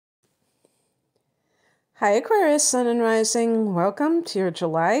Hi, Aquarius, Sun and Rising. Welcome to your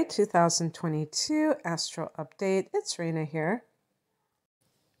July 2022 Astro Update. It's Rena here.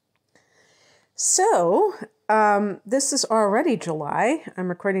 So, this is already July. I'm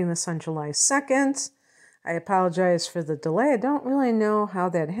recording this on July 2nd. I apologize for the delay. I don't really know how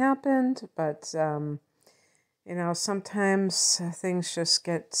that happened, but, sometimes things just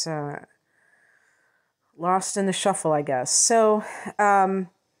get lost in the shuffle, I guess. So,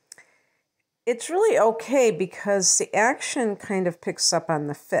 it's really okay because the action kind of picks up on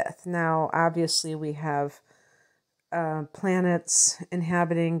the 5th. Now, obviously, we have planets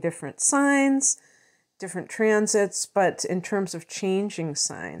inhabiting different signs, different transits, but in terms of changing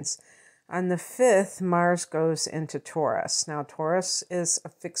signs, on the 5th, Mars goes into Taurus. Now, Taurus is a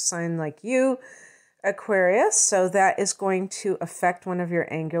fixed sign like you, Aquarius, so that is going to affect one of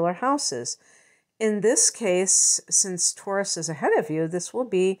your angular houses. In this case, since Taurus is ahead of you, this will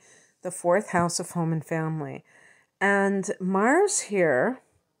be the 4th house of home and family. And Mars here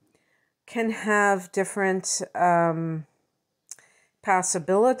can have different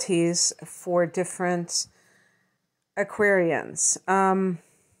possibilities for different Aquarians.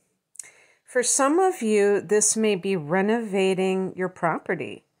 For some of you, this may be renovating your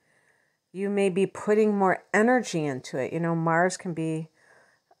property. You may be putting more energy into it. Mars can be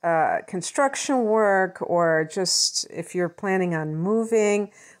construction work, or just if you're planning on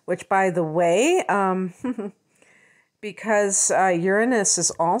moving, which, by the way, because Uranus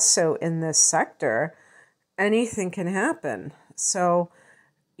is also in this sector, anything can happen. So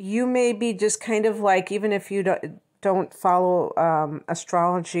you may be just kind of like, even if you don't follow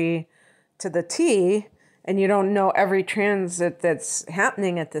astrology to the T, and you don't know every transit that's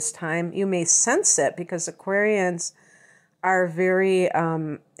happening at this time, you may sense it because Aquarians are very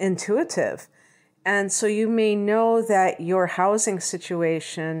intuitive. And so you may know that your housing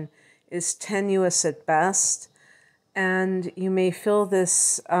situation is tenuous at best, and you may feel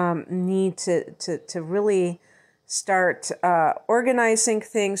this need to really start organizing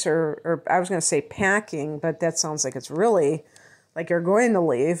things, or I was going to say packing, but that sounds like it's really like you're going to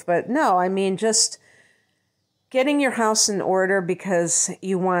leave. But no, I mean just getting your house in order because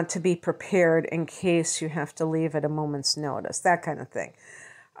you want to be prepared in case you have to leave at a moment's notice, that kind of thing.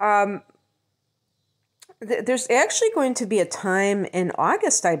 There's actually going to be a time in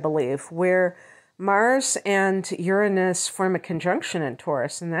August, I believe, where Mars and Uranus form a conjunction in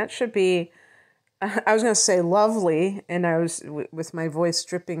Taurus, and that should be, I was going to say lovely, and I was with my voice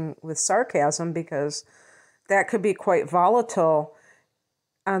dripping with sarcasm because that could be quite volatile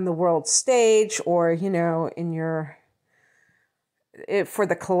on the world stage, or, in for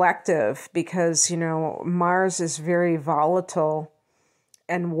the collective, because, Mars is very volatile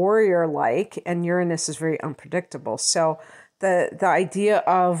and warrior-like, and Uranus is very unpredictable. So the idea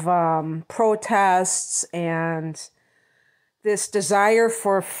of protests and this desire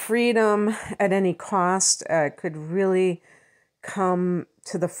for freedom at any cost could really come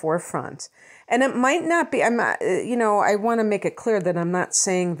to the forefront. And it might not be, I want to make it clear that I'm not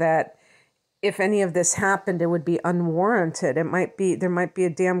saying that if any of this happened, it would be unwarranted. There might be a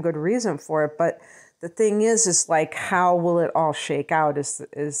damn good reason for it, but the thing is like, how will it all shake out is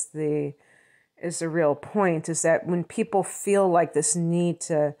the real point, is that when people feel like this need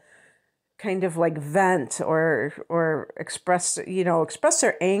to kind of like vent or express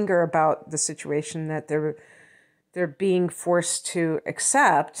their anger about the situation that they're being forced to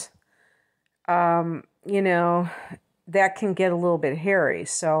accept, that can get a little bit hairy.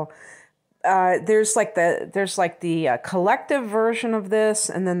 So there's the collective version of this,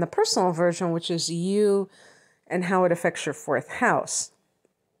 and then the personal version, which is you and how it affects your 4th house.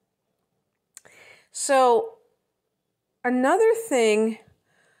 So another thing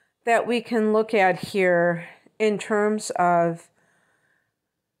that we can look at here in terms of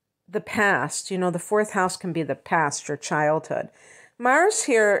the past, the 4th house can be the past, your childhood. Mars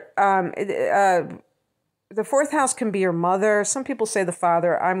here, the 4th house can be your mother. Some people say the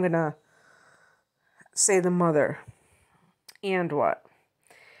father. I'm going to say the mother. And what?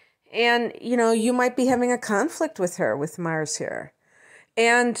 And, you might be having a conflict with her, with Mars here.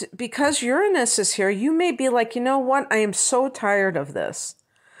 And because Uranus is here, you may be like, you know what? I am so tired of this.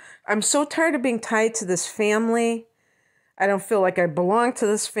 I'm so tired of being tied to this family. I don't feel like I belong to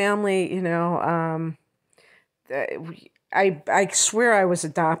this family. I swear I was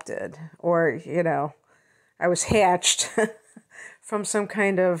adopted, or, I was hatched from some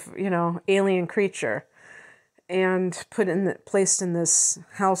kind of, alien creature and placed in this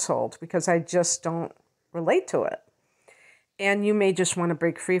household because I just don't relate to it. And you may just want to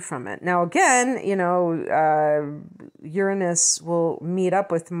break free from it. Now, again, Uranus will meet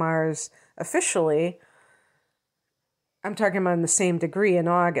up with Mars officially I'm talking about in the same degree in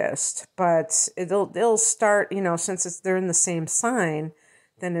August, but it'll start, since they're in the same sign,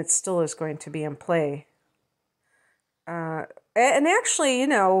 then it still is going to be in play. And actually,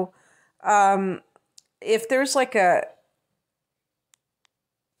 if there's like a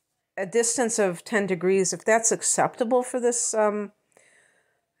distance of 10 degrees, if that's acceptable for this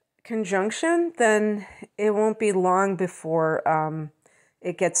conjunction, then it won't be long before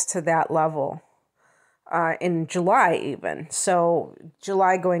it gets to that level. In July even. So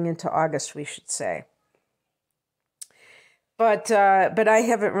July going into August, we should say. But I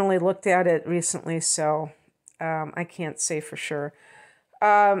haven't really looked at it recently, so I can't say for sure.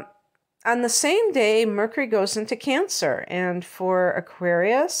 On the same day, Mercury goes into Cancer. And for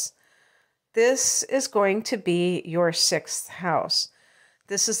Aquarius, this is going to be your 6th house.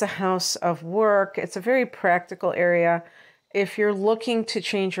 This is the house of work. It's a very practical area. If you're looking to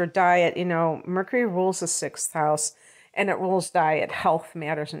change your diet, Mercury rules the 6th house, and it rules diet, health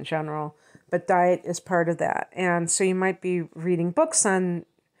matters in general, but diet is part of that. And so you might be reading books on,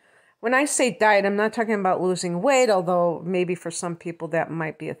 when I say diet, I'm not talking about losing weight, although maybe for some people that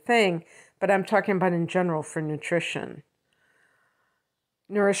might be a thing, but I'm talking about in general for nutrition,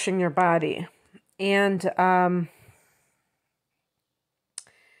 nourishing your body. And,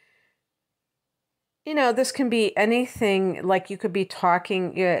 this can be anything, like you could be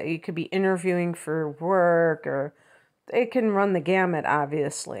talking, you could be interviewing for work, or it can run the gamut,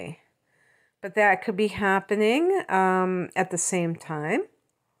 obviously. But that could be happening at the same time.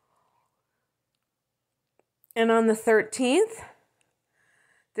 And on the 13th,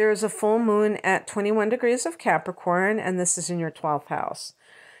 there's a full moon at 21 degrees of Capricorn, and this is in your 12th house.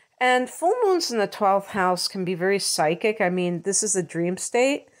 And full moons in the 12th house can be very psychic. I mean, this is a dream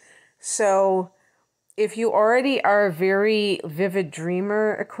state. So if you already are a very vivid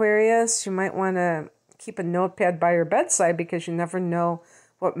dreamer, Aquarius, you might want to keep a notepad by your bedside, because you never know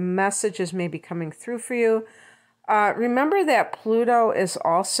what messages may be coming through for you. Remember that Pluto is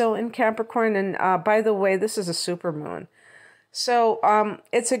also in Capricorn. And by the way, this is a supermoon. So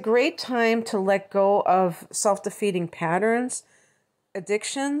it's a great time to let go of self-defeating patterns,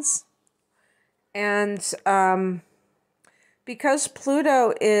 addictions. And because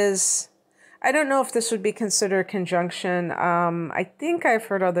Pluto is... I don't know if this would be considered a conjunction. I think I've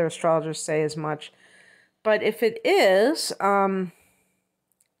heard other astrologers say as much. But if it is, then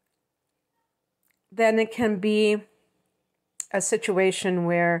it can be a situation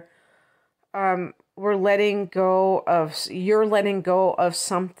where you're letting go of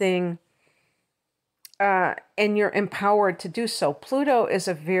something, and you're empowered to do so. Pluto is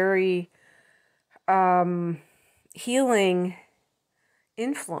a very healing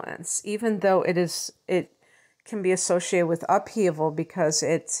influence, even though it can be associated with upheaval, because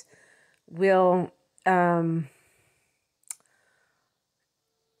it will kind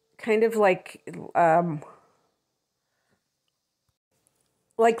of like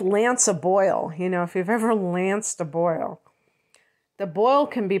lance a boil. If you've ever lanced a boil, the boil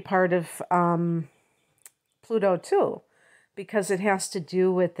can be part of Pluto too, because it has to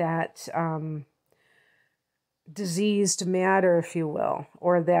do with that diseased matter, if you will,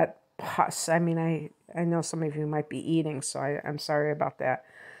 or that pus. I mean, I know some of you might be eating, so I'm sorry about that.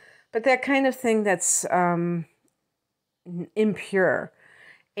 But that kind of thing that's impure.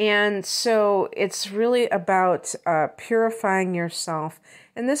 And so it's really about purifying yourself.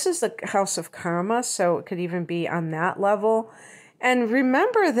 And this is the house of karma, so it could even be on that level. And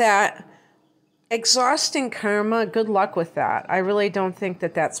remember that exhausting karma, good luck with that. I really don't think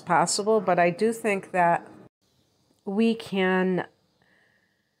that that's possible, but I do think that we can,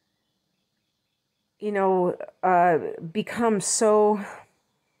 become so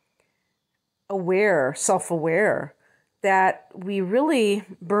aware, self-aware, that we really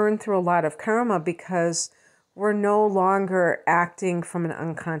burn through a lot of karma, because we're no longer acting from an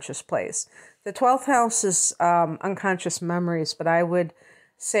unconscious place. The 12th house is unconscious memories, but I would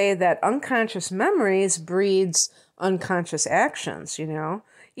say that unconscious memories breeds unconscious actions,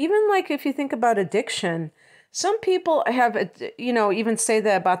 Even like if you think about addiction, some people have, even say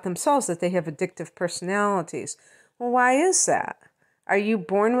that about themselves, that they have addictive personalities. Well, why is that? Are you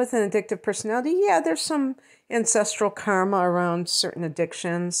born with an addictive personality? Yeah, there's some ancestral karma around certain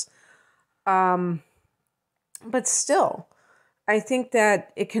addictions. But still, I think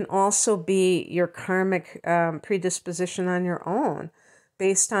that it can also be your karmic predisposition on your own,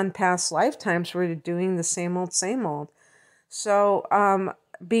 based on past lifetimes where you're doing the same old, same old. So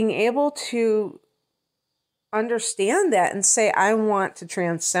being able to understand that and say, I want to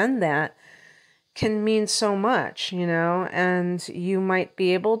transcend that, can mean so much, and you might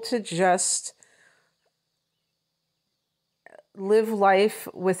be able to just live life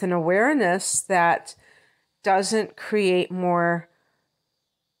with an awareness that doesn't create more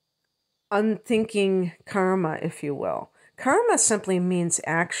unthinking karma, if you will. Karma simply means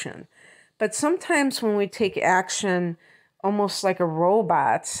action. But sometimes when we take action almost like a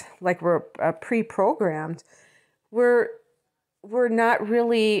robot, like we're pre-programmed, we're not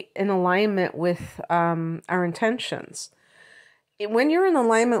really in alignment with our intentions. When you're in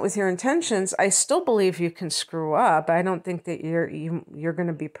alignment with your intentions, I still believe you can screw up. I don't think that you're going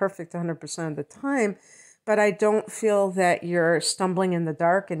to be perfect 100% of the time, but I don't feel that you're stumbling in the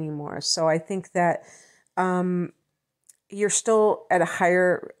dark anymore. So I think that you're still at a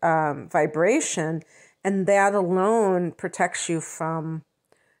higher vibration, and that alone protects you from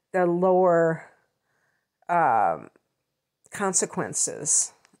the lower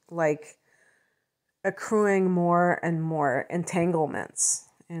consequences, like accruing more and more entanglements,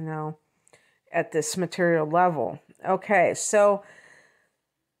 at this material level. Okay, so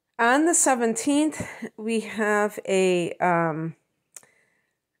on the 17th, we have a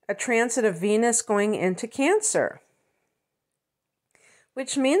transit of Venus going into Cancer,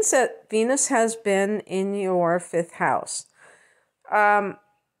 which means that Venus has been in your 5th house. The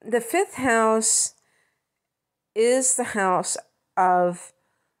 5th house is the house of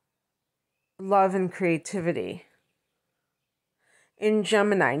love and creativity in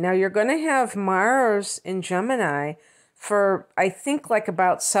Gemini. Now, you're going to have Mars in Gemini for, I think, like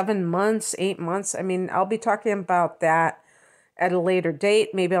about 7 months, 8 months. I mean, I'll be talking about that at a later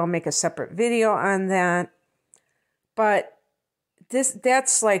date. Maybe I'll make a separate video on that. But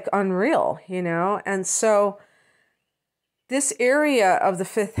that's like unreal, And so this area of the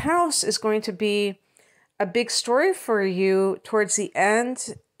 5th house is going to be a big story for you towards the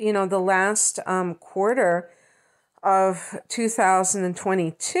end, the last quarter of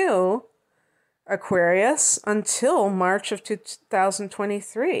 2022, Aquarius, until March of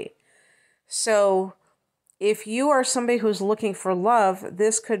 2023. So if you are somebody who's looking for love,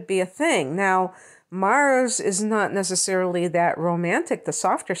 this could be a thing. Now, Mars is not necessarily that romantic, the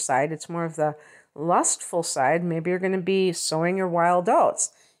softer side. It's more of the lustful side. Maybe you're going to be sowing your wild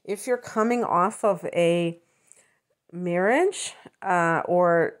oats. If you're coming off of a marriage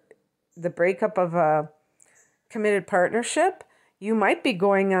or the breakup of a committed partnership, you might be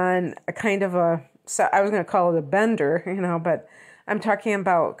going on a kind of I was going to call it a bender, but I'm talking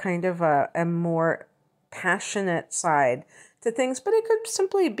about kind of a more passionate side to things. But it could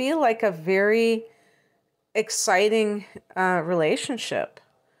simply be like a very exciting relationship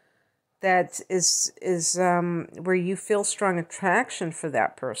that is where you feel strong attraction for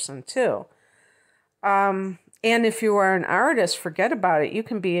that person too. And if you are an artist, forget about it. You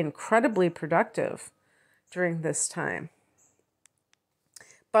can be incredibly productive during this time.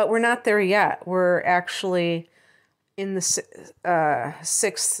 But we're not there yet. We're actually in the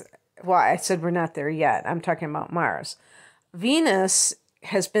 6th. Well, I said we're not there yet. I'm talking about Mars. Venus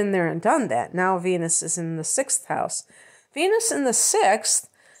has been there and done that. Now Venus is in the 6th house. Venus in the 6th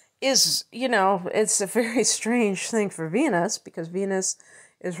is, it's a very strange thing for Venus because Venus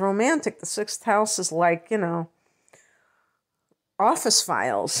is romantic. The 6th house is like, office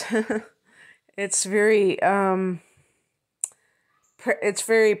files. It's very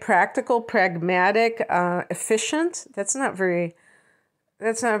practical, pragmatic, efficient. That's not very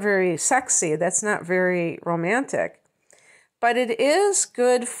sexy. That's not very romantic. But it is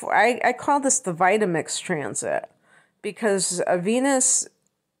good for, I call this the Vitamix transit because Venus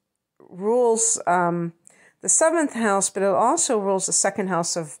rules the 7th house, but it also rules the 2nd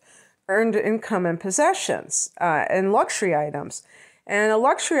house of earned income and possessions and luxury items. And a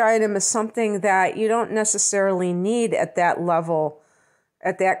luxury item is something that you don't necessarily need at that level,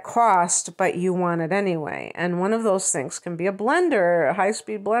 at that cost, but you want it anyway. And one of those things can be a blender, a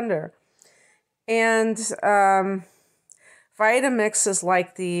high-speed blender. And Vitamix is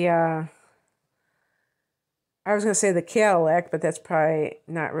like the, I was going to say the Cadillac, but that's probably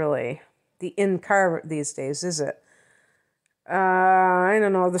not really the in-car these days, is it? I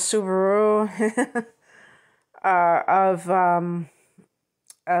don't know, the Subaru of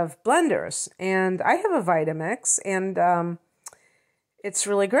blenders. And I have a Vitamix, and it's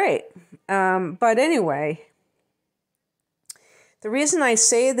really great. But anyway, the reason I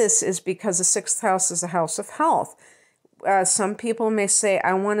say this is because the 6th house is a house of health. Some people may say,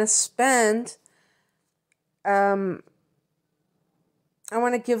 I want to spend, I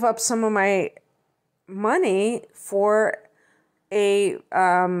want to give up some of my money for a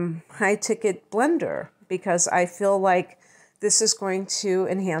high-ticket blender because I feel like this is going to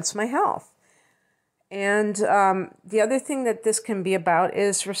enhance my health. And the other thing that this can be about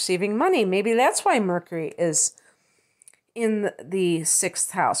is receiving money. Maybe that's why Mercury is in the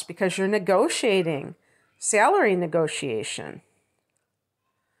sixth house because you're negotiating, salary negotiation.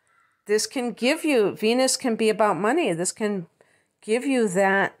 This can give you, Venus can be about money. This can give you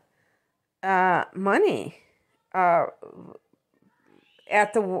that money at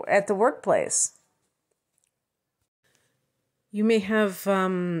the workplace. You may have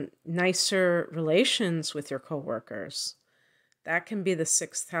nicer relations with your coworkers. That can be the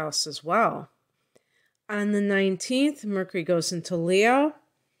sixth house as well. On the 19th, Mercury goes into Leo.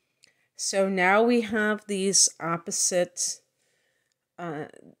 So now we have these opposite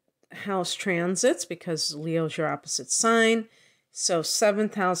house transits because Leo's your opposite sign. So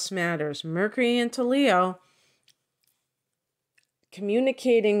seventh house matters. Mercury into Leo,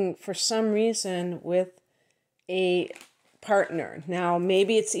 communicating for some reason with a partner. Now,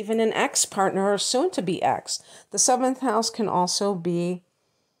 maybe it's even an ex-partner or soon-to-be ex. The seventh house can also be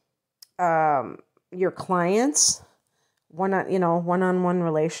your clients, one-on-one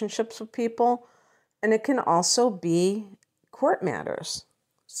relationships with people, and it can also be court matters.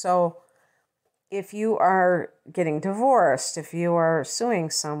 So if you are getting divorced, if you are suing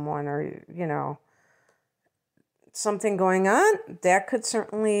someone, or something going on, that could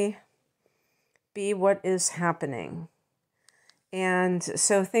certainly be what is happening. And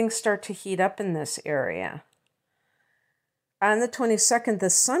so things start to heat up in this area. On the 22nd, the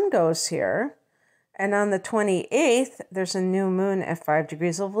sun goes here. And on the 28th, there's a new moon at 5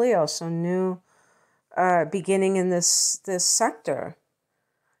 degrees of Leo. So new beginning in this sector.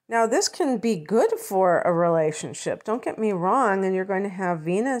 Now, this can be good for a relationship. Don't get me wrong. And you're going to have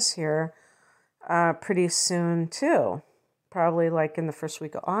Venus here pretty soon, too. Probably like in the first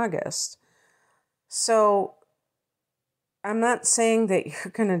week of August. So I'm not saying that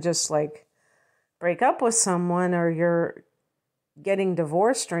you're going to just like break up with someone or you're getting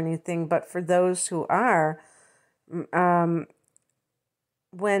divorced or anything, but for those who are,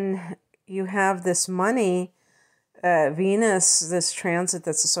 when you have this money, Venus, this transit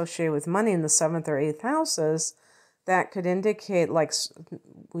that's associated with money in the 7th or 8th houses, that could indicate like,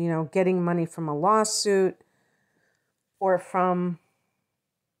 getting money from a lawsuit or from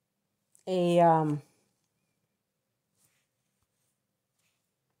a,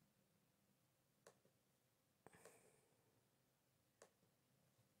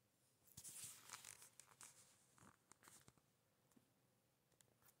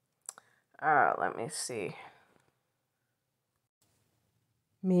 let me see.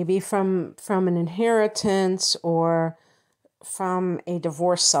 Maybe from an inheritance or from a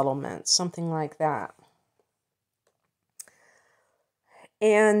divorce settlement, something like that.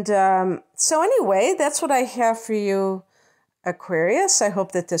 And so anyway, that's what I have for you, Aquarius. I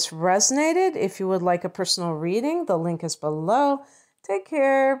hope that this resonated. If you would like a personal reading, the link is below. Take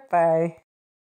care. Bye.